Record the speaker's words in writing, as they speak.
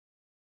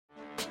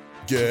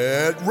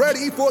Get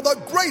ready for the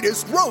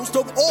greatest roast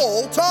of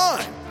all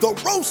time, the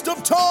Roast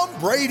of Tom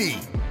Brady,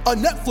 a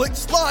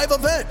Netflix live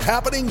event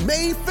happening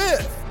May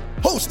 5th.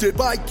 Hosted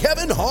by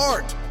Kevin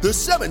Hart, the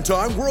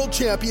 7-time world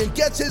champion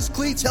gets his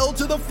cleats held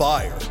to the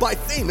fire by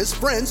famous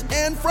friends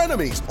and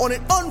frenemies on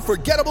an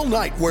unforgettable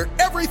night where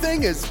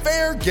everything is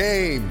fair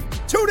game.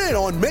 Tune in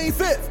on May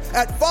 5th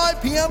at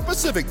 5 p.m.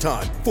 Pacific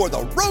time for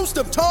the Roast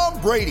of Tom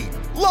Brady,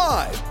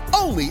 live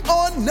only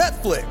on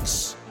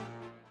Netflix.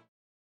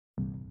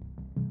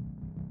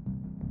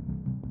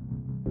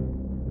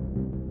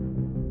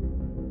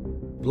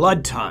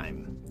 Blood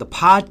Time, the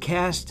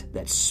podcast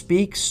that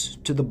speaks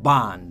to the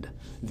bond,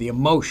 the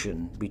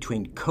emotion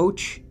between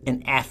coach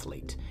and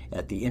athlete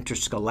at the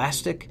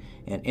interscholastic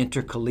and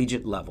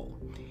intercollegiate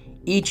level.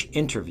 Each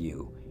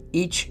interview,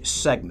 each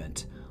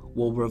segment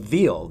will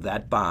reveal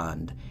that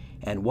bond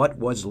and what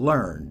was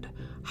learned,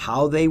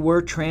 how they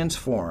were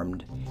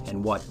transformed,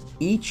 and what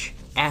each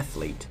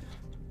athlete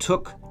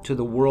took to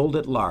the world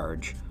at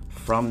large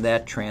from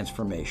that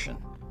transformation.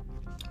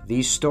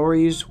 These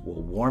stories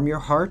will warm your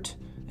heart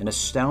and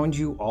astound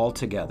you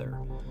altogether.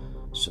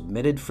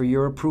 Submitted for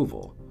your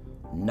approval.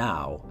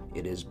 Now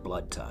it is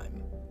Blood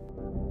Time.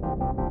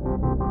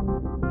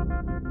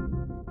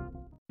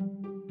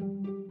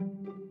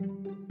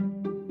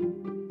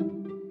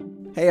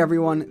 Hey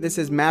everyone, this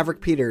is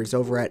Maverick Peters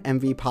over at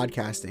MV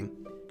Podcasting.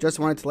 Just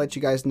wanted to let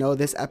you guys know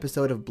this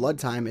episode of Blood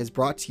Time is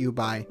brought to you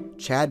by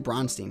Chad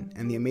Bronstein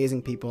and the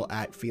amazing people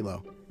at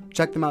Philo.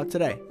 Check them out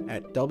today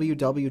at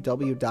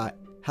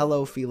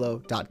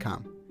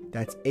www.hellofilo.com.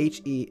 That's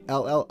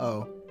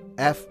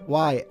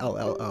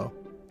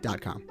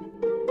HELLOFYLLO.com.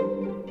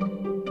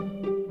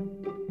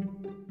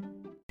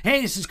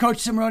 Hey, this is Coach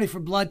Cimarroni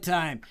for Blood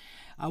Time.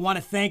 I want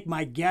to thank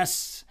my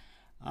guests.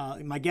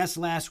 My guest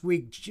last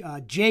week,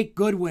 Jake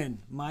Goodwin,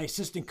 my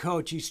assistant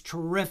coach. He's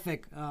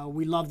terrific.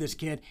 We love this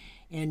kid.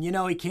 And, you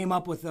know, he came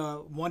up with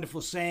a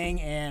wonderful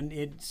saying, and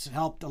it's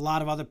helped a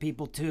lot of other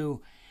people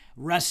too.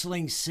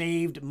 Wrestling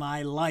saved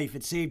my life.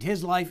 It saved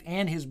his life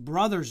and his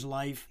brother's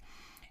life.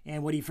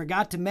 And what he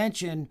forgot to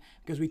mention,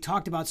 because we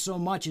talked about so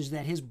much, is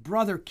that his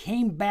brother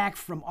came back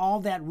from all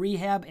that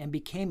rehab and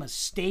became a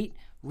state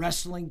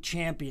wrestling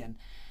champion.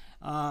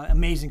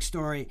 Amazing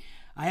story.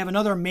 I have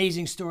another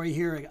amazing story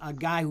here, a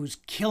guy who's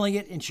killing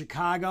it in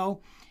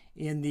Chicago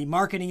in the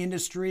marketing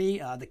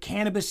industry, the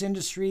cannabis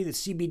industry, the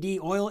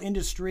CBD oil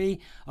industry,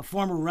 a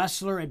former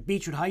wrestler at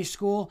Beechwood High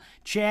School,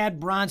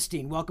 Chad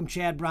Bronstein. Welcome,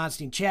 Chad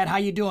Bronstein. Chad, how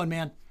you doing,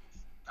 man?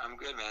 I'm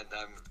good, man.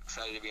 I'm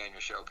excited to be on your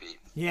show, Pete.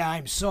 Yeah,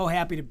 I'm so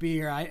happy to be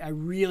here. I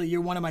really,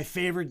 you're one of my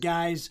favorite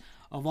guys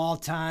of all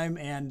time,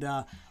 and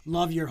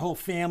love your whole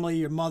family.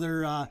 Your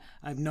mother,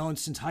 I've known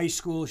since high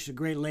school. She's a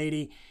great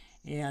lady,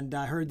 and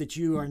I heard that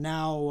you are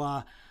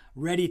now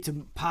ready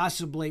to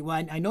possibly.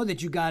 Well, I know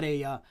that you got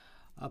a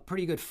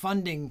pretty good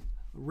funding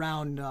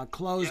round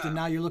closed, and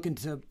now you're looking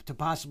to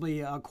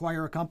possibly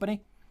acquire a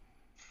company.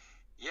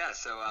 Yeah,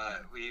 so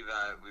we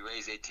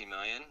raised $18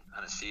 million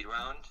on a seed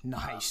round.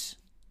 Nice.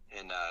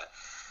 In the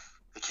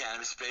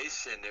cannabis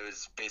space, and it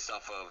was based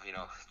off of, you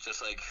know,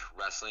 just like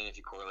wrestling. If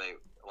you correlate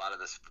a lot of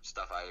this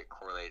stuff, I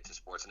correlate to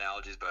sports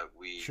analogies, but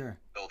we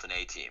built an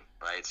A team,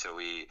 right? So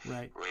we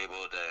were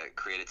able to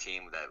create a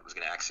team that was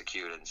going to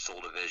execute and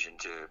sold a vision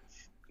to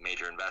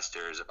major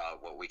investors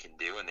about what we can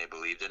do, and they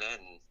believed in it.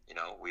 And, you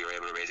know, we were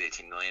able to raise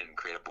 $18 million and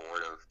create a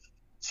board of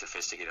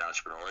sophisticated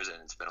entrepreneurs, and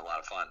it's been a lot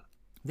of fun.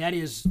 That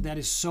is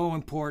so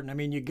important. I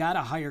mean, you got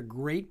to hire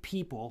great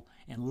people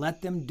and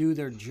let them do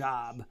their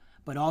job,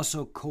 but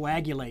also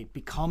coagulate,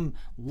 become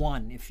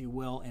one, if you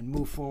will, and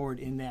move forward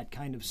in that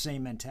kind of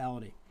same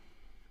mentality.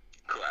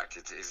 Correct.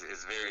 It's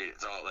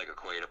all like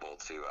equatable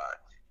to,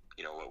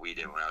 you know, what we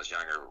did when I was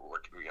younger,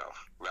 you know,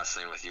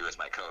 wrestling with you as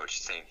my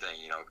coach, same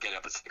thing, you know, get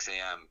up at 6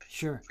 a.m.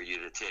 For you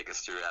to take us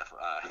through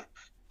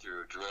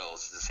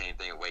drills. It's the same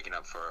thing, waking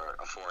up for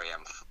a 4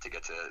 a.m. to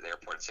get to the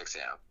airport at 6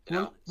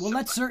 a.m.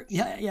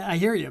 I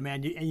hear you,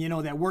 man. And you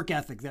know, that work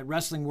ethic, that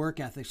wrestling work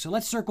ethic. So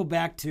let's circle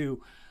back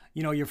to,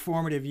 you know, your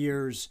formative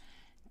years.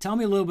 Tell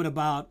me a little bit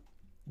about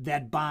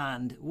that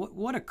bond.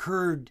 What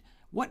occurred?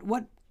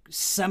 What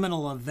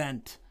seminal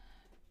event,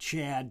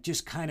 Chad,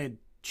 just kind of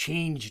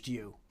changed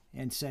you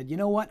and said, you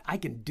know what, I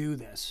can do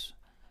this?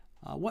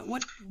 What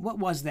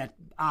was that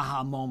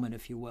aha moment,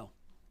 if you will?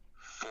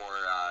 For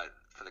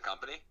the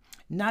company?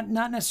 Not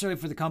necessarily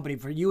for the company.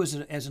 For you as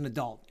an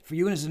adult, for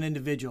you as an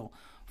individual,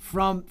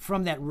 from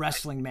that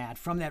wrestling mat,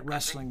 from that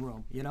wrestling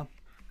room. You know.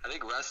 I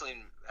think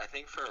wrestling. I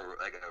think for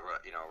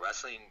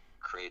wrestling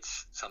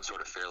creates some sort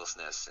of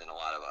fearlessness in a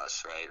lot of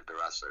us, right? The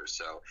wrestlers.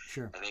 So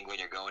I think when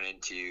you're going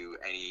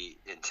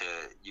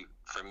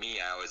for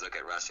me, I always look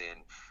at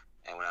wrestling,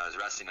 and when I was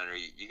wrestling under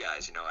you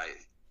guys, you know,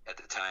 at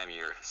the time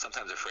you're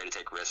sometimes afraid to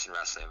take risks in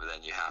wrestling, but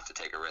then you have to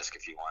take a risk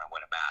if you want to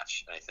win a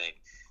match. And I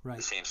think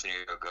the same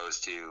scenario goes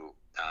to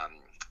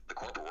the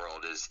corporate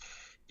world is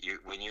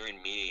when you're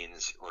in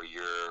meetings or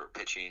you're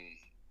pitching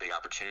big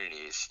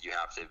opportunities, you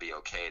have to be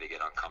okay to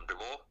get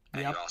uncomfortable,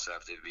 and you also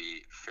have to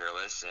be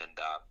fearless and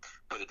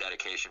put the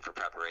dedication for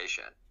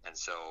preparation. And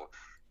so,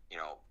 you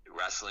know,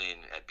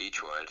 wrestling at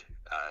Beechwood,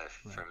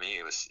 For me,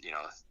 it was,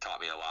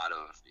 taught me a lot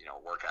of,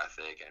 work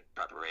ethic and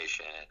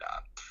preparation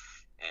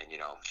and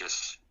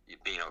just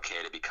being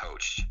okay to be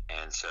coached.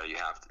 And so you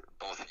have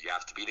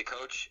to be the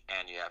coach,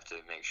 and you have to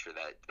make sure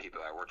that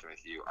people that are working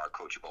with you are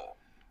coachable.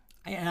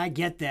 And I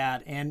get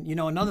that. And,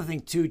 another thing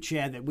too,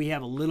 Chad, that we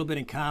have a little bit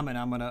in common.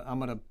 I'm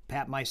gonna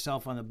pat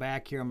myself on the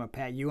back here. I'm going to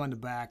pat you on the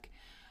back.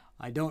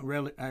 I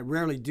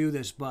rarely do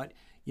this, but,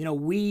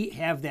 we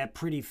have that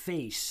pretty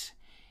face,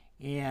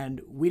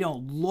 and we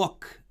don't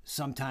look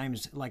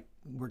sometimes like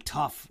we're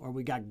tough or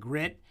we got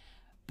grit,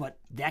 but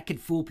that could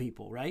fool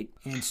people, right?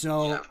 And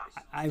so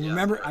I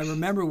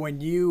remember when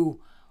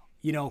you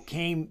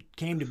came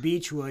to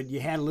Beechwood,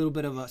 you had a little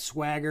bit of a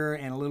swagger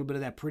and a little bit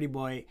of that pretty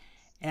boy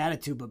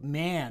attitude, but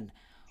man,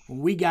 when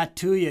we got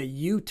to you,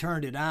 you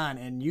turned it on,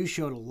 and you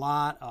showed a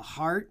lot of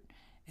heart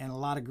and a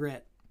lot of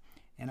grit.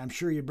 And I'm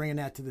sure you're bringing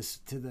that to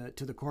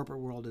the corporate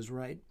world as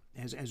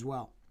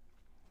well.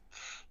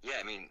 Yeah,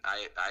 I mean,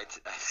 I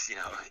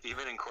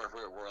even in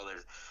corporate world,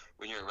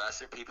 when you're a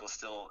wrestler,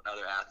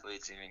 other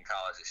athletes, even in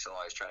college, they still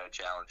always try to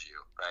challenge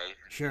you, right?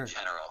 Sure. In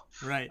general.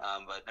 Right.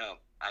 But no,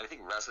 I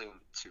think wrestling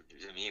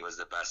to me was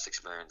the best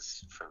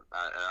experience.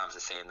 And I'm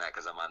just saying that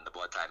because I'm on the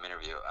Blood Time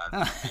interview.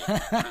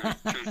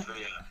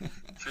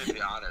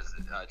 Truthfully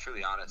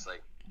honest,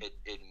 like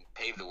it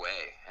paved the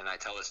way. And I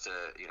tell this to,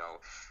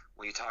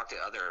 when you talk to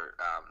other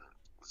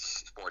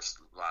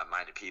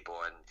sports-minded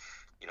people, and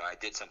I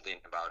did something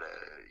about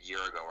a year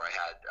ago where I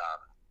had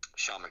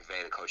Sean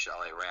McVay, the coach of the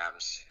LA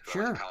Rams, who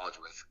I went to college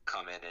with,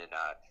 come in and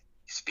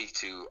speak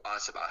to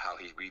us about how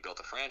he rebuilt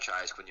a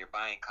franchise. When you're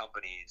buying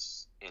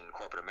companies in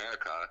corporate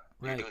America,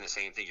 you're doing the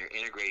same thing. You're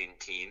integrating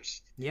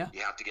teams. Yeah.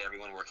 You have to get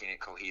everyone working it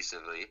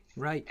cohesively.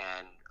 Right.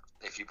 And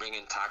if you bring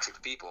in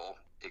toxic people,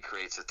 it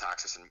creates a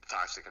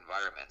toxic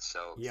environment.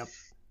 So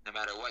no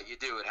matter what you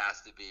do, it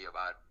has to be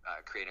about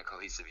creating a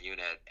cohesive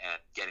unit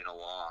and getting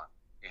along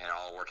and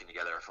all working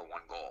together for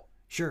one goal.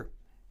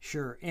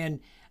 Sure. And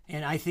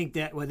I think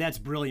that's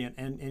brilliant.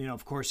 And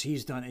of course,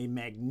 he's done a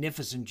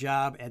magnificent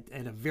job at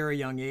a very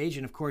young age.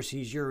 And of course,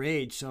 he's your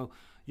age. So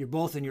you're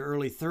both in your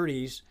early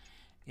 30s,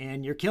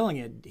 and you're killing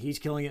it. He's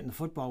killing it in the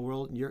football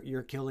world, and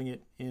you're killing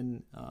it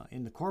in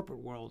the corporate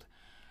world.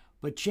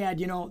 But Chad,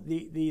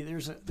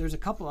 there's a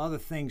couple other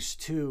things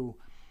too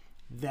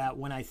that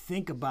when I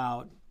think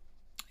about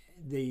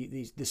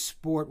the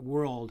sport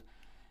world,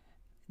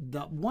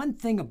 the one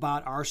thing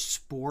about our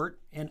sport,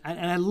 and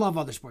I love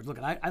other sports. Look,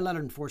 I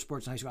lettered in 4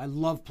 sports in high school. I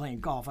love playing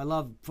golf. I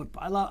love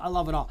football. I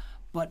love it all.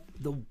 But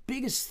the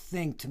biggest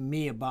thing to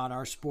me about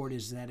our sport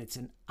is that it's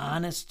an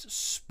honest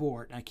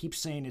sport. And I keep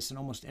saying this in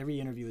almost every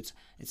interview.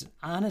 It's an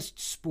honest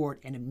sport,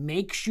 and it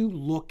makes you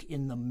look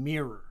in the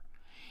mirror.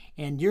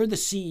 And you're the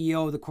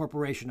CEO of the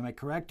corporation, am I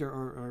correct? Yes.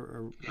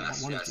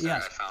 I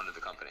founded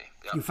the company.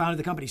 Yep. You founded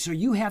the company. So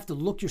you have to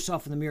look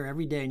yourself in the mirror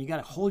every day, and you got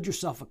to hold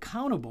yourself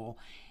accountable.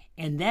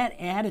 And that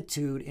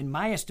attitude, in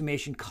my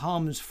estimation,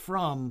 comes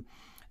from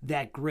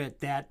that grit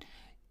that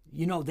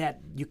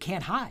you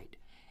can't hide.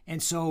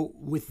 And so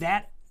with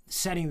that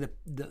setting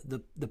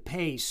the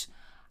pace,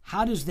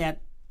 how does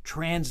that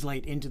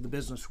translate into the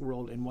business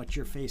world and what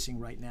you're facing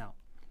right now?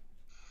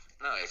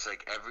 No, it's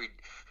like I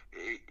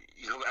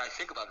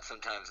think about it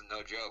sometimes,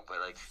 no joke, but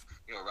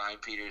Ryan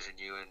Peters and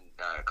you and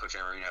Coach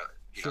Emery,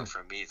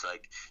 for me, it's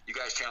like, you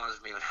guys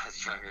challenged me when I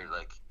was younger,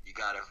 like,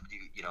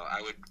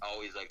 I would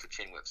always like to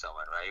chin whip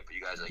someone, right? But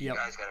you guys you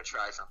guys got to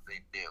try something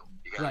new.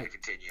 You got to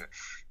continue.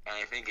 And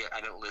I think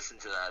I don't listen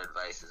to that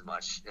advice as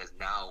much as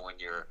now when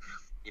you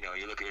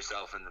look at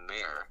yourself in the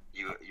mirror,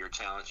 you're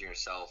challenging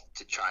yourself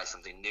to try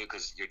something new,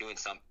 because you're doing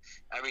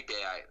every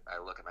day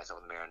I look at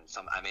myself in the mirror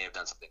and I may have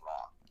done something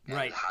wrong. And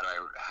right. How do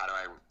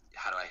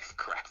I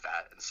correct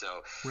that? And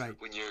so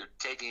when you're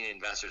taking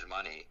investors'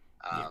 money,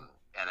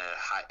 and a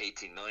high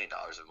 $18 million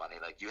of money,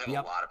 like, you have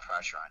a lot of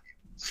pressure on you.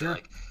 So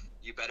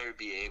you better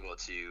be able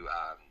to,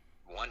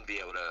 one, be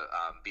able to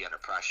be under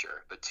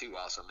pressure, but two,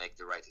 also make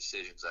the right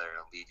decisions that are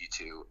going to lead you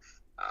to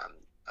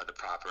the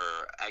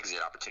proper exit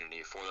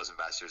opportunity for those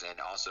investors, and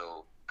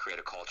also create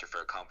a culture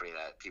for a company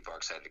that people are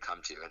excited to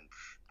come to. And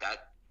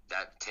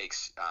that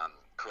takes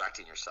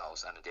correcting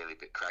myself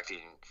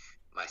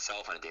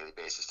on a daily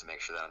basis to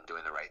make sure that I'm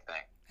doing the right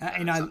thing.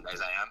 And some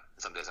days I am,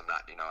 some days I'm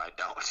not. I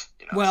don't.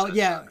 Well,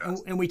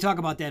 and we talk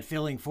about that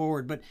failing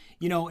forward, but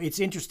it's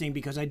interesting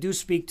because I do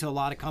speak to a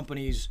lot of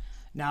companies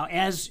now,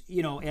 as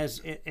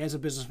as a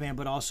businessman,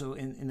 but also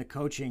in the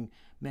coaching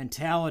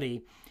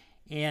mentality.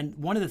 And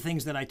one of the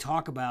things that I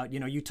talk about,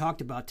 you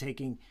talked about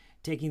taking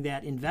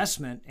that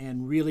investment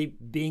and really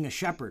being a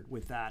shepherd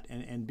with that,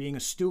 and being a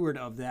steward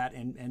of that,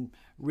 and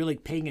really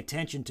paying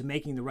attention to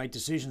making the right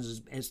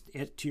decisions as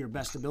to your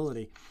best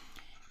ability.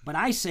 But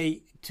I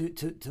say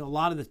to a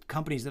lot of the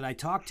companies that I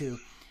talk to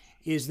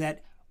is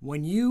that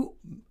when you're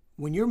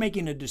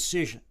making a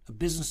decision, a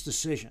business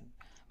decision,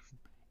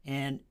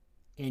 and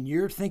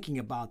you're thinking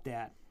about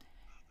that,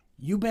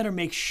 you better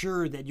make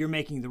sure that you're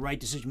making the right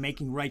decision,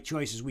 making right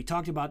choices. We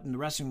talked about in the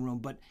wrestling room,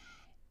 but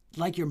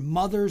like your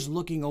mother's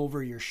looking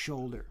over your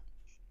shoulder,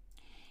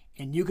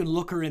 and you can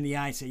look her in the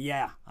eye and say,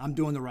 yeah, I'm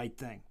doing the right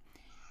thing.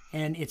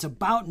 And it's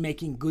about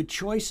making good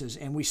choices.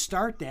 And we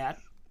start that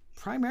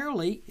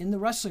primarily in the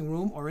wrestling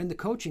room or in the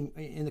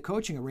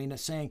coaching arena,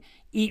 saying,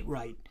 eat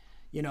right,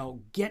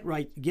 get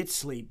right, get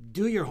sleep,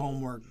 do your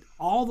homework,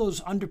 all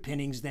those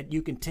underpinnings that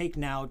you can take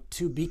now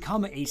to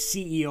become a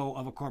CEO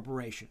of a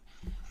corporation.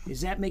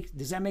 Does that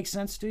make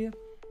sense to you?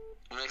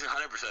 It makes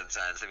 100%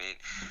 sense. I mean,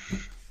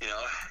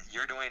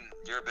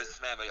 you're a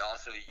businessman, but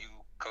also you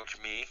coach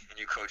me and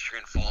you coach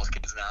Green Falls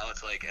kids now.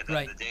 It's like at the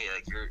end of the day,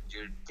 like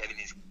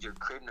you're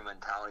creating a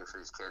mentality for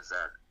these kids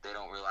that they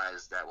don't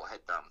realize that will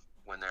hit them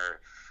when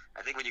they're.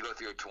 I think when you go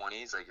through your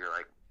 20s, like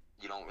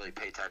you don't really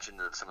pay attention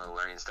to some of the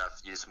learning stuff.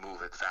 You just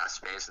move at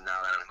fast pace. And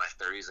now that I'm in my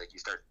 30s, like you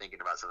start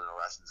thinking about some of the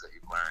lessons that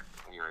you've learned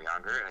when you were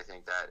younger. And I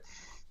think that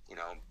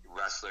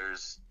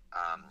wrestlers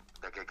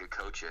that get good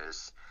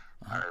coaches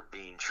are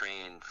being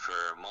trained for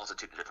a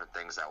multitude of different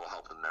things that will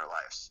help in their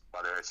lives,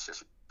 whether it's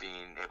just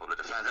being able to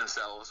defend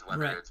themselves,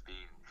 whether it's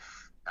being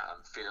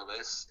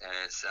fearless, and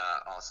it's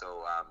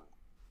also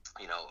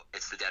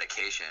it's the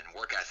dedication.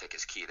 Work ethic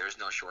is key. There's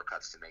no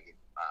shortcuts to making.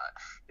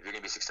 If you're going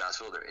to be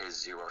successful, there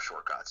is zero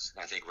shortcuts.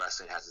 And I think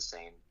wrestling has the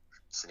same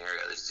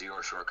scenario. There's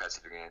zero shortcuts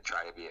if you're going to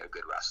try to be a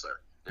good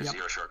wrestler. There's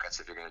zero shortcuts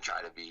if you're going to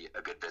try to be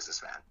a good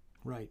businessman.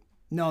 Right.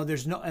 No,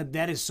 there's no.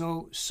 That is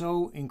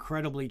so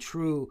incredibly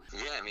true.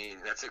 Yeah, I mean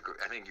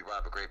I think you brought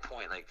up a great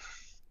point. Like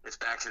it's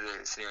back to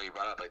the scenario you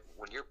brought up. Like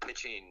when you're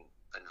pitching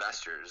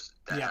investors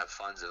that have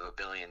funds of $1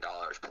 billion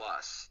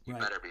plus, you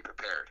better be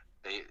prepared.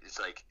 It's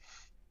like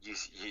you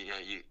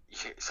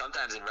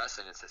sometimes in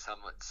wrestling it's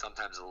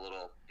sometimes a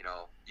little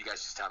you guys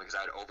just tell me because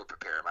I'd over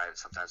prepare. I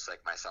sometimes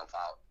psych myself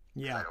out.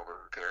 I'd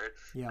over prepared.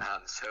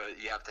 So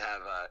you have to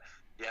have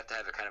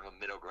a kind of a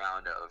middle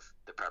ground of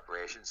the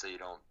preparation so you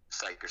don't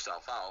psych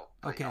yourself out,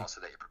 but also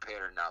that you're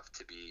prepared enough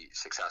to be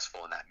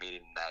successful in that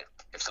meeting, that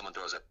if someone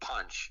throws a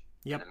punch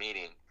in a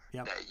meeting,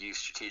 that you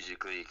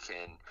strategically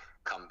can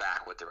come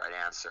back with the right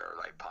answer or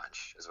right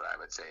punch is what I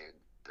would say,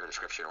 the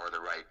description, or the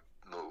right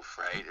move,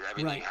 right?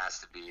 Everything has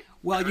to be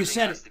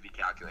to be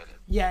calculated.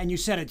 Yeah, and you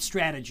said it,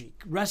 strategy.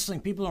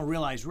 Wrestling, people don't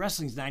realize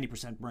wrestling's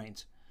 90%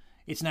 brains.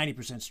 It's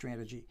 90%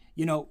 strategy.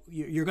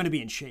 You're going to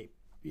be in shape.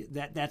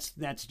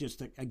 That's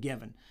just a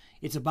given.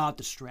 It's about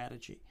the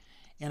strategy.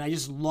 And I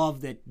just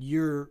love that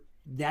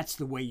that's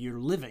the way you're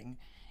living.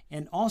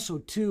 And also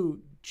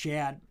too,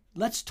 Chad,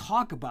 let's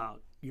talk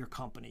about your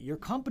company. Your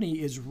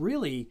company is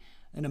really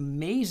an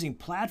amazing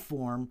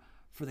platform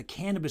for the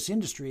cannabis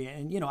industry.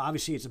 And,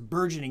 obviously it's a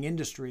burgeoning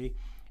industry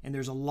and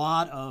there's a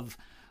lot of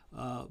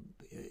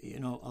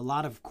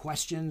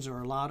questions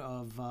or a lot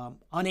of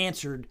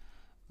unanswered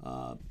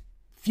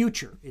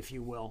future, if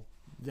you will,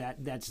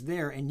 that's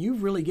there, and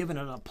you've really given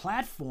it a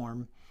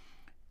platform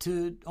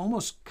to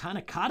almost kind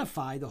of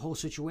codify the whole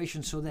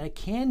situation so that it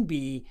can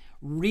be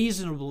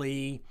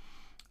reasonably,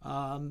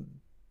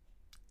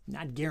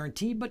 not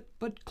guaranteed,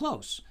 but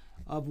close,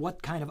 of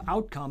what kind of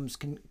outcomes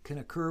can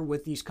occur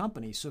with these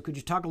companies. So could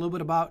you talk a little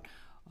bit about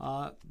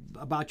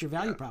your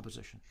value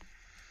proposition?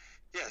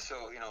 Yeah, so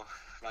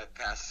my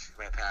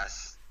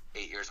past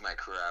 8 years of my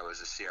career, I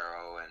was a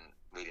CRO and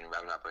leading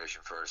revenue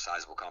operation for a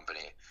sizable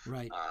company.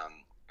 Right.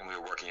 And we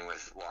were working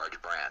with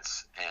large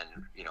brands,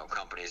 and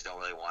companies don't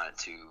really want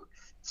to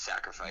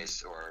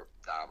sacrifice or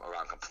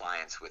around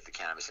compliance with the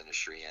cannabis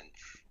industry. And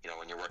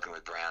when you're working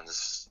with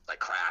brands like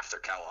Kraft or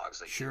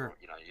Kellogg's, like you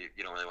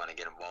don't really want to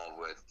get involved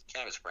with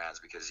cannabis brands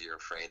because you're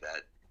afraid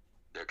that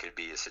there could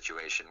be a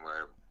situation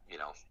where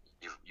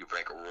you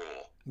break a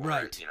rule,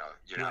 or,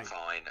 you're not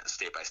following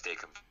state by state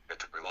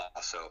compensatory law.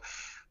 So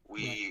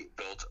we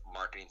built a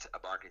marketing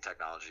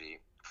technology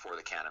for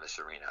the cannabis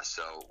arena.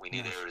 So we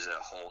knew there was a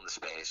hole in the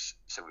space.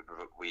 So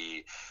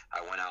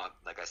I went out,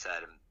 like I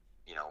said, and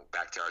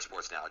back to our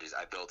sports analogies,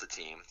 I built a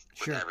team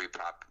with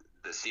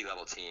the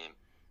C-level team.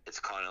 It's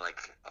kind of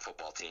like a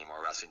football team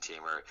or a wrestling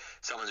team where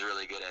someone's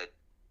really good at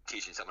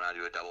teaching someone how to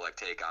do a double leg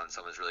takedown.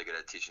 Someone's really good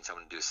at teaching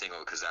someone to do a single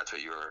because that's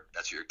what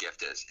your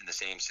gift is. In the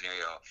same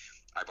scenario,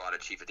 I brought a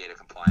chief of data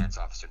compliance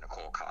officer,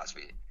 Nicole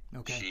Cosby.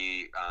 Okay.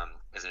 She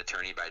is an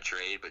attorney by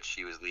trade, but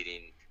she was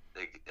leading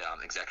the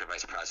executive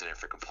vice president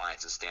for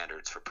compliance and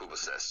standards for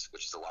Publicis,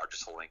 which is the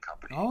largest holding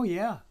company. Oh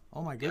yeah!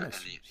 Oh my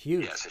goodness!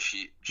 Huge. Yeah, so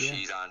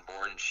she's on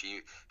board, and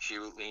she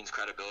leans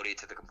credibility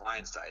to the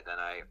compliance side. Then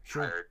I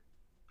hired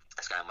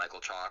this guy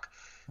Michael Chalk,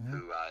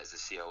 who is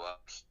the COO of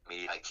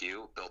Media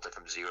IQ, built it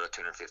from 0 to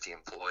 250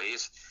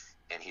 employees,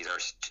 and he's our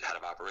head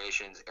of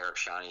operations. Eric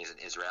Shani is an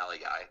Israeli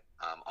guy,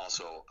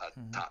 also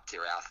a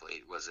top-tier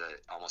athlete, was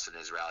almost an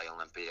Israeli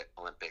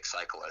Olympic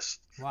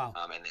cyclist. Wow.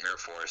 In the Air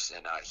Force,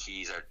 and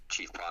he's our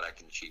chief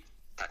product and chief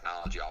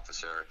technology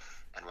officer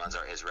and runs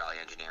our Israeli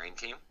engineering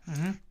team.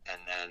 And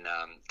then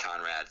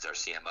Conrad's our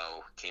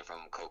CMO, came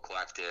from Code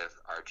Collective,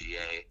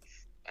 RGA,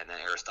 and then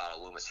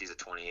Aristotle Loomis, he's a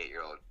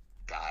 28-year-old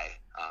guy,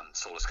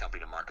 sold his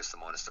company to Marcus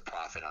Lemonis to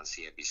profit on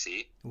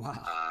CNBC.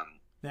 Wow.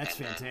 That's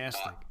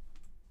fantastic.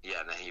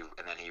 And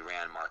then he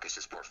ran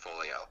Marcus's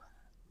portfolio.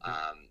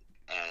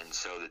 And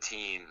so the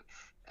team,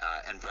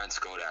 and Brent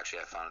Skoda, actually,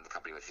 I founded the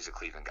company with. He's a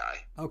Cleveland guy.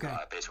 Okay.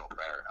 Baseball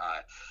player.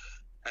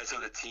 And so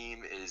the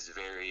team is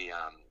very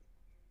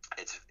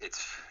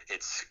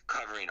it's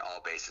covering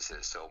all bases.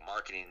 So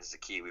marketing is the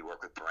key. We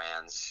work with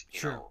brands, you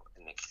sure. know,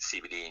 in the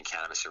CBD and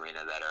cannabis arena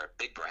that are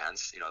big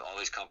brands. You know, all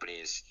these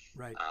companies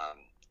right.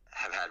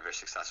 Have had very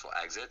successful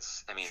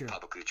exits. I mean, sure.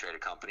 publicly traded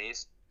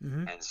companies.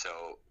 Mm-hmm. And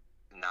so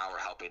now we're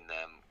helping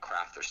them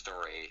craft their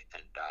story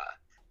and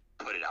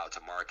put it out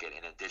to market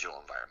in a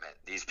digital environment.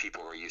 These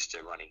people were used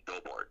to running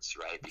billboards,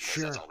 right? Because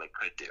sure. that's all they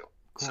could do.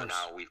 So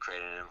now we've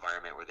created an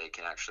environment where they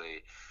can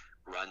actually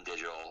run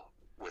digital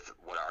with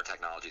what our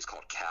technology is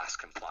called CAS,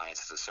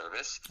 Compliance as a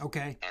Service.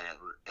 Okay. And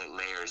it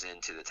layers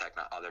into the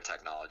other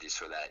technologies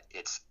so that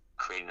it's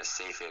creating a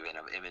safe haven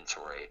of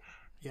inventory.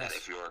 Yes. That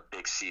if you're a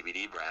big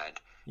CBD brand,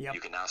 yep.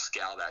 you can now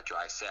scale that,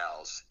 drive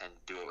sales, and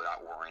do it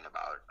without worrying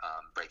about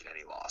breaking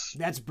any laws.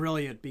 That's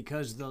brilliant,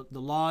 because the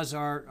laws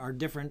are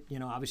different, you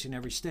know, obviously in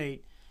every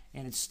state,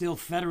 and it's still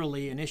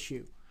federally an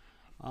issue.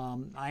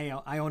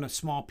 I own a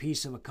small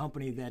piece of a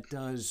company that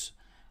does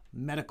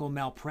medical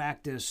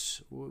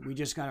malpractice. We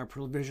just got our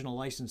provisional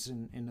license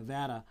in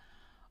Nevada,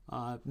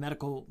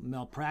 medical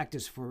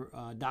malpractice for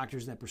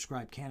doctors that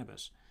prescribe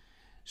cannabis.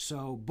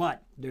 So,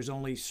 but there's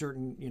only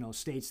certain, you know,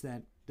 states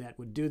that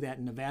would do that,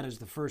 and Nevada's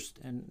the first,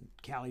 and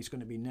Cali's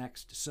going to be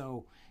next.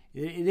 So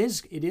it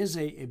is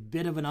a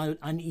bit of an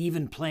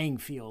uneven playing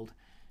field,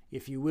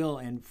 if you will,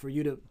 and for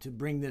you to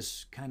bring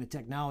this kind of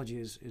technology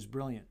is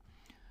brilliant.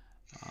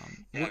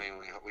 Yeah, I mean,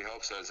 we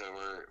hope so. So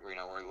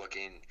we're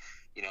looking,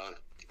 you know,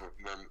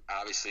 we're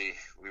obviously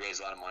we raise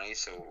a lot of money,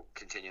 so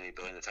continually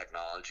building the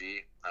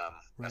technology.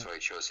 That's why we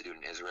chose to do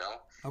it in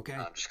Israel. Okay.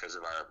 Just because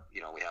of our,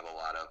 you know, we have a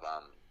lot of,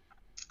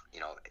 you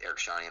know, Eric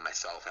Shani and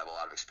myself have a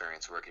lot of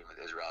experience working with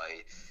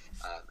Israeli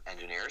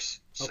engineers.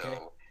 Okay.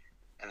 So,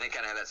 and they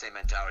kind of have that same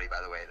mentality,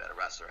 by the way, that a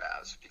wrestler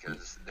has,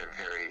 because they're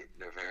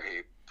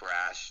very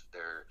brash,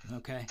 they're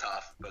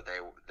tough, but they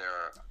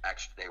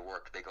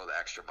go the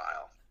extra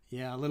mile.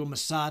 Yeah, a little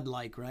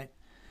Mossad-like, right?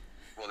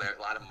 Well,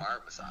 a lot of them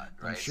are Mossad,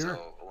 right? Sure.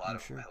 So a lot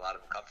of them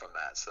come from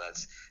that. So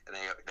that's, and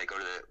they go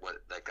to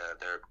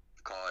they're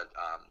call it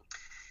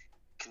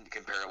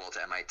comparable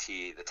to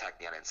MIT, the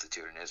Technion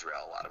Institute in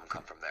Israel. A lot of them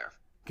come from there.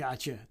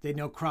 Gotcha. They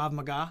know Krav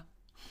Maga?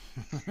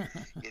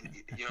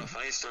 You know,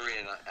 funny story,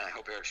 and I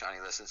hope Eric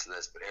Shani listens to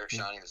this, but Eric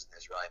Shani was in the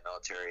Israeli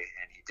military,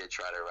 and he did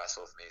try to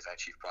wrestle with me as my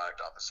chief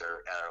product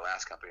officer at our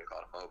last company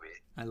called Moby.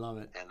 I love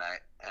it. And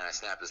I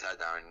snapped his head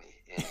down,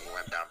 and he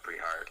went down pretty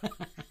hard.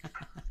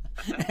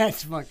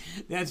 That's fun.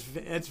 That's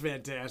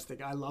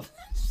fantastic. I love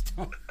that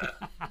stuff.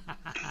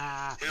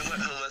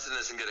 He'll listen to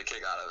this and get a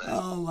kick out of it.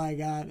 Oh my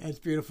God, that's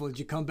beautiful. Did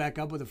you come back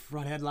up with a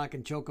front headlock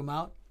and choke him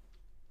out?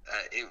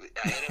 I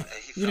hit him,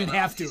 you didn't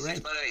have to,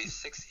 right?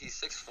 He's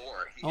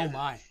 6'4".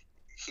 My!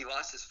 He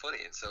lost his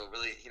footing, so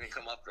really he didn't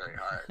come up very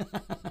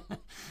hard.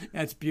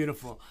 That's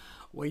beautiful.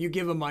 Well, you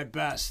give him my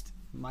best.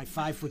 My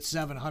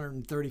 5'7",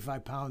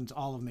 135 pounds,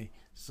 all of me.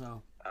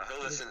 So.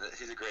 He'll listen.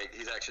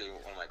 He's actually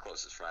one of my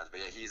closest friends. But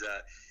yeah,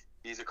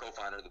 he's a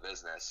co-founder of the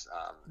business.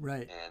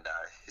 Right. And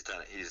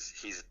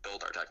he's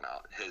built our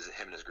technology.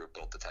 Him and his group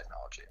built the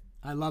technology.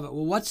 I love it.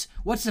 Well, what's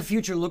the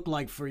future look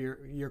like for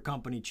your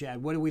company,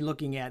 Chad? What are we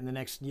looking at in the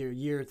next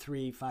year,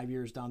 3, 5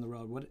 years down the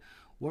road?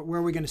 Where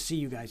are we going to see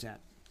you guys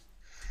at?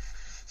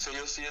 So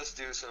you'll see us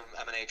do some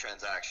M&A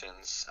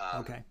transactions.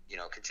 You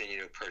know,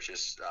 continue to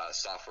purchase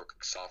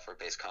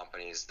software-based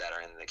companies that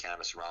are in the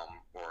cannabis realm,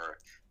 or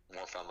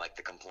more from like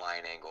the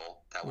compliant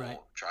angle that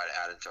we'll try to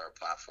add into our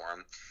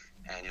platform.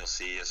 And you'll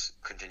see us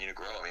continue to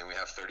grow. I mean, we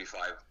have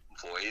 35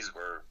 employees.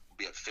 We'll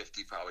be at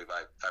 50 probably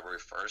by February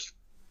 1st.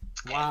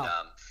 Wow.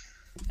 And,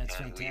 that's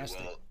fantastic.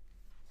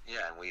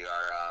 We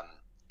are,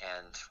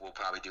 and we'll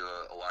probably do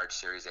a large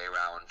Series A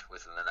round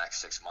within the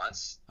next 6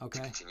 months to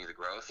continue the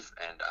growth.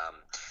 And,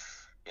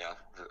 you know,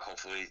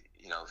 hopefully,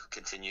 you know,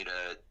 continue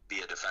to be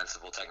a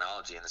defensible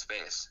technology in the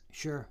space.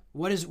 Sure.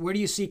 Where do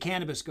you see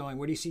cannabis going?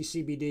 Where do you see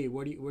CBD?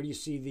 Where do you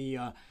see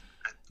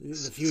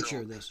the future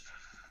of this?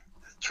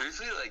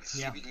 Truthfully, like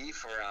CBD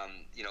for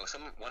you know,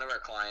 one of our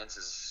clients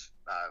is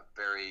a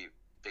very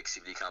big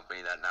CBD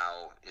company that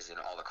now is in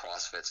all the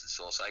CrossFits and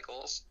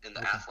SoulCycles. In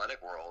the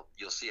athletic world,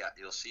 you'll see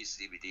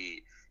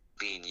CBD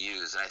being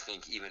used, and I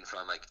think even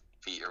from like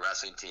your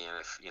wrestling team,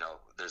 if you know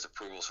there's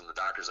approvals from the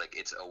doctors, like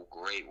it's a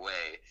great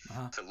way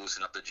to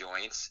loosen up the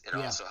joints. It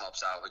also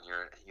helps out when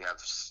you have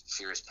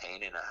serious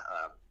pain. And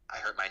I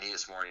hurt my knee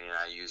this morning, and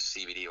I use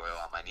CBD oil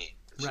on my knee.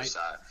 It's just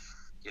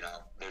you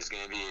know, there's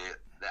going to be.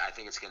 I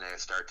think it's going to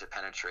start to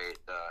penetrate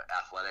the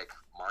athletic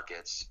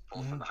markets,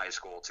 both from the high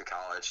school to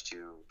college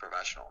to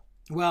professional.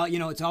 Well, you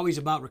know, it's always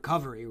about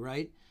recovery,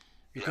 right?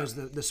 Because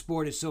the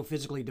sport is so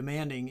physically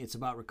demanding. It's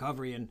about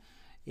recovery, and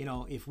you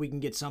know, if we can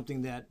get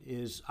something that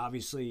is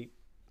obviously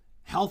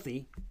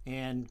healthy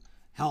and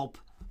help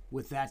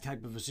with that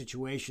type of a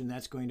situation,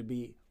 that's going to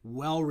be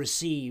well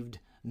received,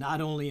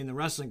 not only in the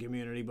wrestling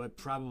community, but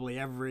probably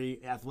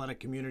every athletic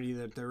community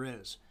that there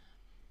is.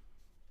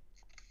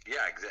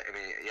 Yeah, exactly. I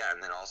mean, yeah,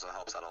 and then also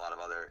helps out a lot of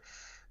other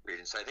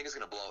regions. So I think it's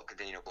going to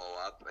continue to blow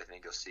up. I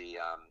think you'll see.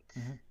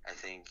 I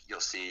think you'll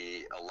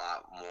see a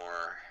lot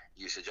more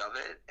usage of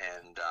it,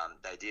 and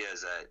the idea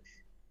is that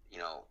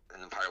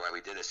and part of why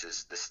we did this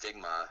is the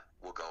stigma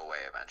will go away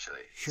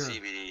eventually. Sure.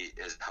 CBD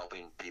is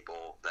helping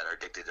people that are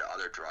addicted to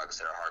other drugs,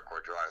 that are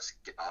hardcore drugs,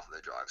 get off of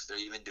the drugs. They're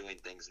even doing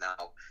things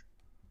now,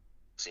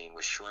 seen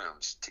with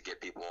shrooms, to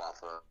get people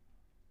off of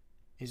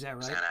Is that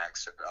right?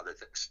 Xanax or other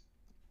things.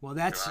 Well,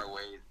 there are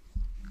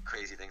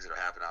crazy things that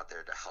are happening out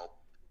there to help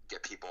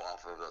get people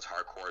off of those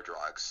hardcore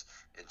drugs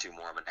into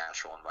more of a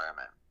natural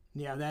environment.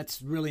 Yeah,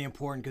 that's really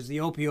important because the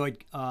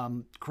opioid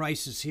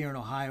crisis here in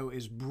Ohio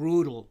is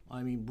brutal.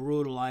 I mean,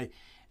 brutal. I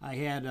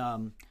had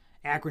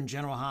Akron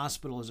General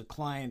Hospital as a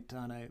client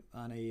on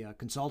a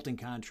consulting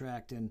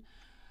contract, and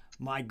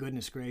my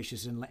goodness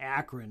gracious, in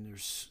Akron,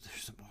 there's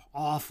some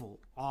awful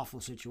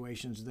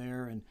situations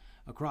there and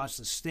across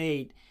the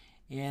state,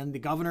 and the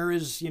governor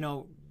is,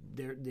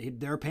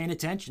 they're paying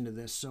attention to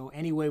this. So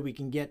any way we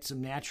can get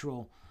some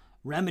natural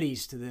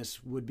remedies to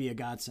this would be a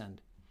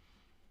godsend.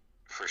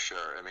 For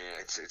sure. I mean,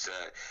 I see it's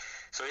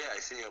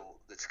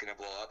going to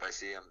blow up. I'm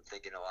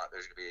thinking a lot.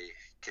 There's going to be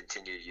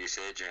continued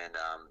usage, and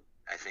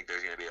I think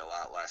there's going to be a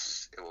lot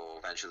less. It will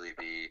eventually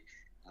be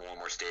more and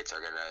more states are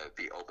going to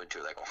be open to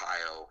it. Like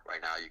Ohio,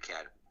 right now, you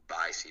can't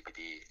buy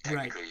CBD.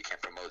 Technically, You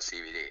can't promote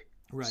CBD.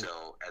 Right.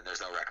 So, and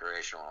there's no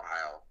recreational in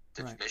Ohio.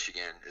 Right.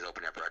 Michigan is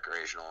opening up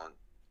recreational in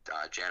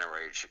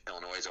January.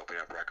 Illinois is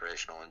opening up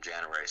recreational in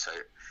January. So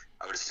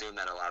I would assume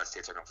that a lot of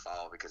states are going to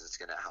follow because it's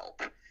going to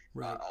help.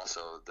 Right.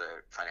 Also,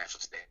 the financial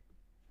state.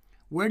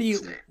 Where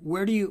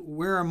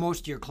are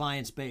most of your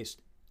clients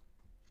based?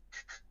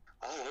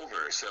 All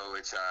over. So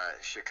it's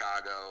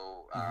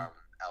Chicago,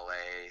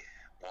 LA,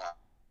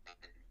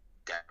 Washington,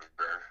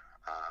 Denver.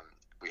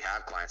 We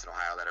have clients in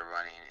Ohio that are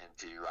running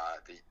into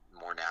the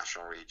more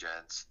national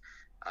regions.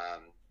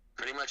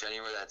 Pretty much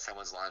anywhere that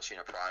someone's launching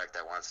a product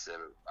that wants to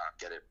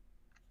get it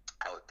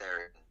out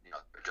there,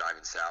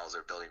 driving sales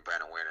or building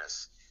brand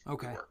awareness.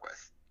 Okay. We work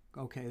with.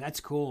 Okay, that's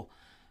cool.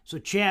 So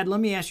Chad, let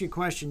me ask you a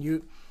question.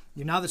 You're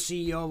now the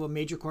CEO of a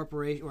major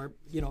corporation, or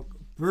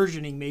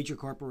versioning major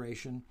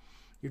corporation.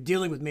 You're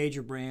dealing with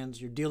major brands.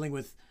 You're dealing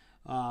with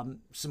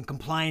some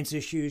compliance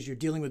issues. You're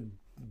dealing with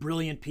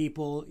brilliant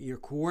people. You're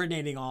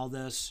coordinating all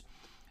this.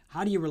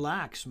 How do you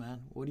relax,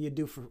 man? What do you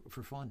do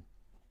for fun?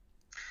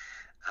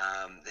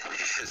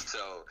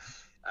 So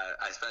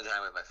I spend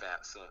time with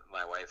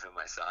my wife and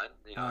my son.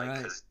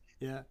 Because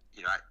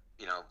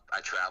I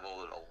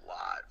traveled a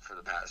lot for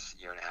the past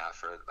year and a half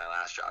for my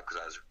last job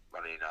because I was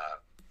running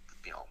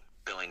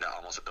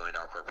almost $1 billion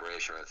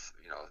corporation with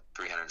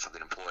 300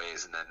 something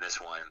employees, and then this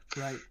one.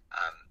 Right.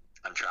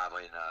 I'm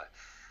traveling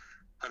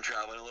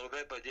a little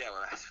bit, but yeah,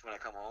 when I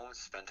come home,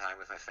 spend time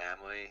with my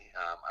family.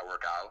 I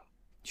work out.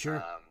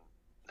 Sure.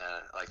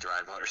 I like to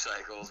ride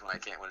motorcycles when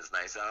it's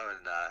nice out,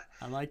 and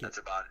I like it. That's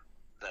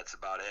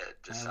about it.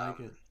 Just, I like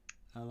it.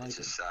 I like it.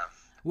 Just,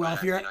 well,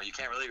 if you're, you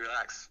can't really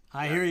relax.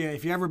 I hear you.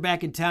 If you're ever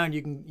back in town,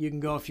 you can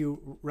go a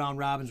few round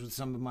robins with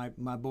some of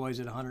my boys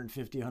at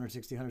 150,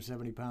 160,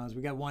 170 pounds.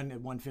 We got one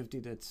at 150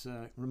 that's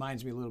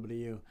reminds me a little bit of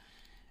you.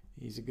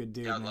 He's a good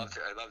dude. Yeah, I'd love to.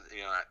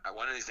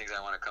 One of these things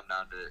I want to come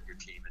down to your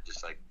team and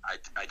just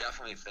I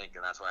definitely think,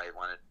 and that's why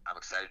I'm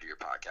excited to do your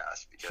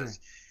podcast because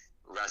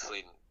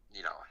wrestling,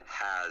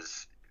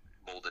 has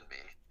molded me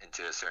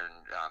into a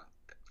certain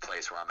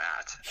place where I'm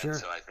at. Sure. And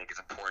so I think it's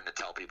important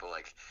to tell people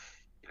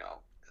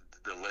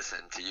to listen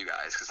to you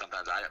guys, because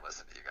sometimes I didn't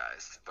listen to you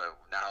guys, but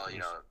now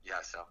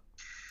so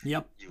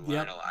yep you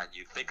learn a lot, and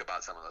you think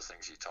about some of those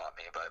things you taught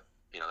me. But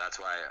that's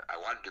why I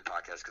wanted to do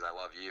podcasts, because I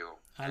love you.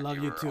 I love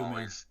you too,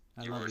 man.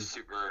 You were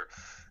super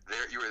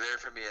there. You were there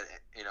for me.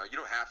 You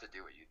don't have to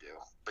do what you do,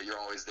 but you're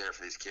always there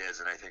for these kids,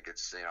 and I think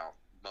it's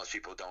most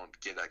people don't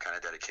give that kind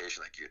of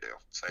dedication like you do.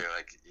 So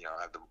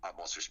I have the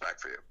utmost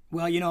respect for you.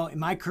 Well,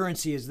 my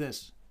currency is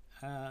this: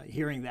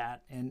 hearing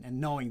that and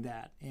knowing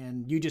that,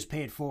 and you just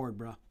pay it forward,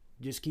 bro.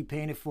 Just keep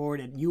paying it forward,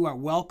 and you are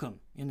welcome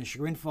in the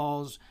Chagrin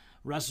Falls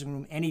Wrestling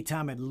Room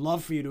anytime. I'd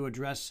love for you to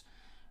address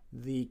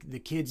the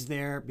kids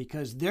there,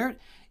 because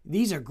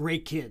these are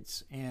great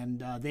kids,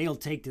 and they'll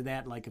take to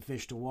that like a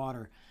fish to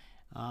water.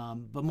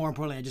 But more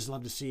importantly, I just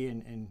love to see you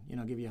and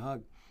give you a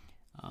hug.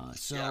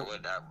 Yeah, I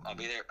would. I'll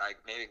be there. I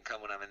maybe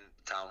come when I'm in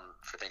town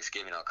for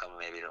Thanksgiving. I'll come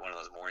maybe to one of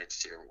those mornings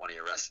to one of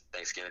your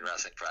Thanksgiving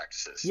wrestling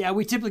practices. Yeah,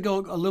 we typically go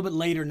a little bit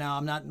later now.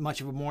 I'm not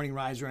much of a morning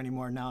riser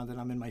anymore now that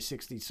I'm in my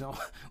 60s. So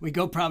we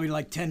go probably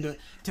like 10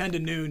 to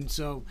noon.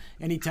 So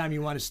anytime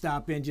you want to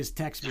stop in, just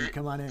text me.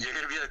 Come on in. You're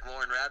gonna be like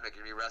Lauren Radnick.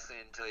 You're gonna be wrestling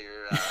until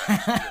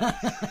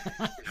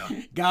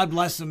you're. God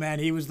bless him, man.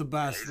 He was the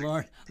best.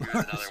 Lauren. He was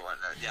another one.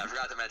 I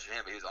forgot to mention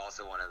him, but he was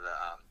also one of the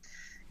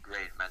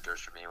great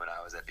mentors for me when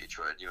I was at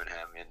Beachwood. You and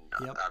him and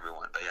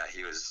everyone. But yeah,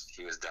 he was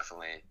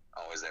definitely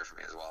always there for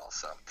me as well.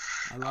 So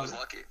I was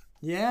lucky.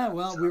 Yeah,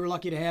 well, we were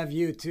lucky to have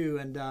you too.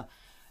 And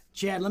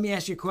Chad, let me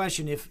ask you a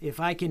question. If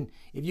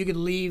you could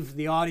leave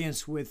the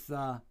audience with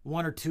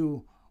one or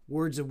two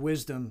words of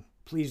wisdom,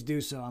 please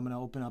do so. I'm going to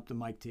open up the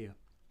mic to you.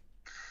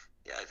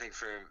 Yeah, I think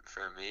for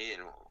me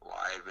and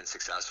why I've been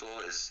successful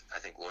is, I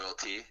think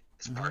loyalty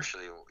is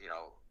partially, you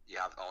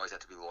always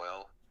have to be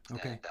loyal.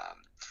 Okay. And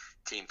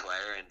team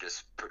player, and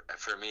just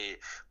for me,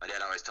 my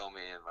dad always told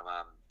me, and my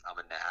mom I'm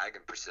a nag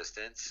and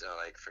persistent. So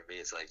like for me,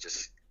 it's like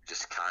just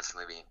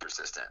constantly being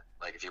persistent.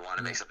 Like if you want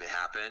to make something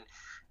happen,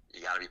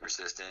 you got to be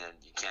persistent, and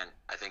you can't.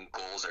 I think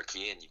goals are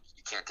key, and you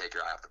can't take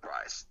your eye off the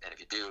prize. And if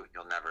you do,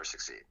 you'll never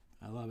succeed.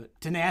 I love it.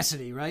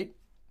 Tenacity, right?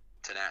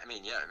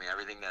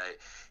 Everything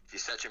if you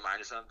set your mind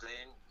to something,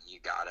 you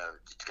gotta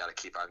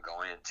keep on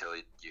going until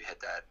you hit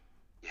that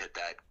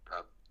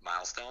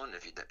milestone.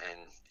 If you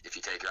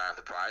take your eye off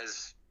the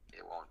prize,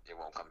 it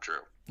won't come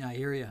true. I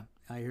hear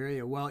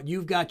you. Well,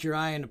 you've got your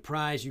eye on the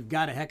prize. You've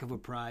got a heck of a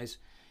prize.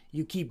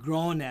 You keep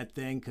growing that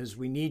thing, because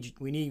we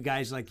need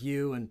guys like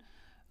you, and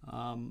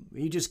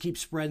you just keep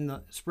spreading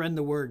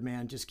the word,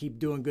 man. Just keep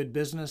doing good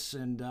business,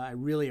 and I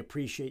really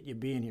appreciate you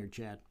being here,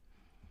 Chad.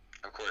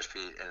 Of course,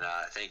 Pete, and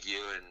thank you,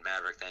 and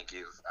Maverick, thank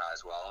you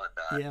as well.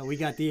 And yeah, we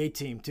got the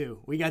A-team too.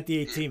 We got the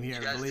A-team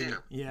here, believe me.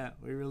 Yeah,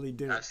 we really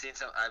do. I've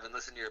been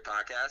listening to your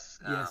podcast.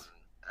 Yes.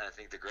 And I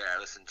think they're great. I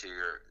listened to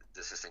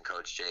the assistant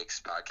coach Jake's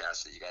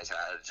podcast that you guys had.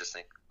 I just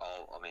think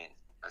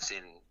I've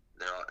seen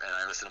and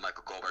I listened to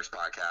Michael Goldberg's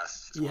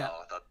podcast as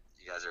well. I thought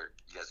you guys are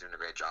doing a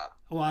great job.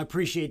 Well, I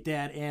appreciate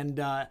that, and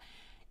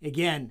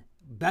again,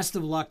 best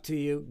of luck to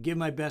you. Give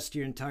my best to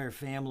your entire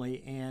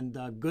family, and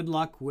good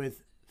luck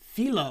with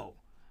Philo.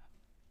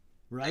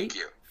 Right? Thank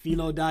you.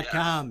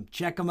 Philo.com. Yes.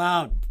 Check them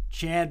out.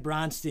 Chad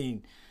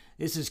Bronstein.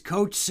 This is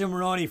Coach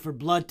Cimarroni for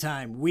Blood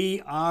Time.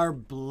 We are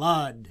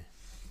blood.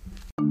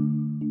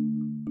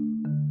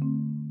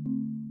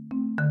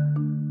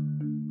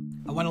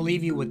 I want to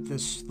leave you with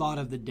this thought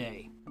of the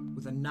day,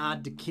 with a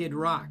nod to Kid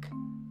Rock.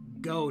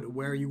 Go to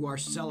where you are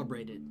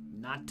celebrated,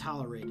 not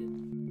tolerated.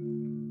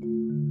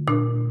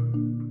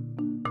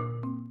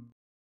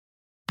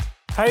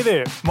 Hey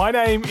there, my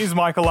name is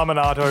Michael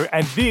Laminato,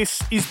 and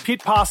this is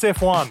Pit Pass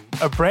F1,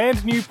 a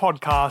brand new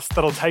podcast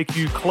that'll take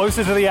you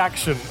closer to the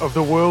action of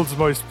the world's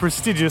most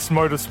prestigious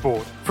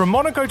motorsport. From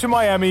Monaco to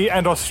Miami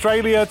and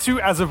Australia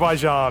to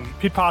Azerbaijan,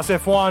 Pit Pass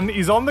F1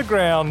 is on the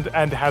ground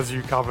and has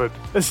you covered.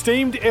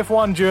 Esteemed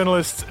F1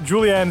 journalists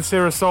Julianne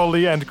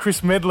Cerasoli and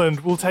Chris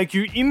Medland will take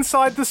you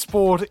inside the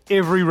sport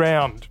every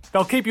round.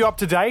 They'll keep you up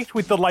to date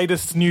with the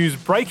latest news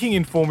breaking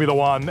in Formula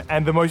One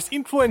and the most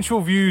influential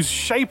views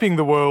shaping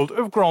the world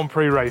of Grand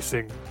Prix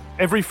racing.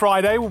 Every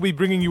Friday, we'll be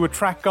bringing you a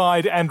track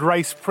guide and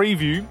race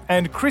preview,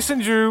 and Chris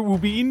and Ju will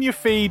be in your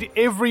feed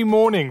every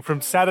morning from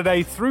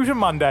Saturday through to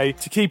Monday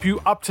to keep you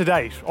up to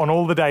date on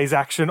all the day's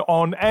action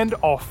on and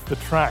off the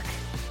track.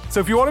 So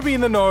if you want to be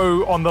in the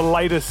know on the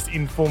latest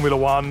in Formula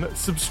One,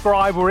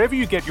 subscribe wherever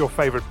you get your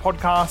favourite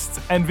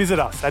podcasts and visit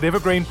us at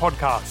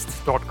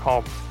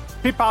evergreenpodcasts.com.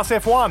 Pit Pass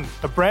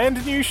F1, a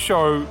brand new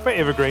show for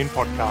Evergreen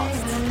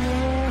Podcasts.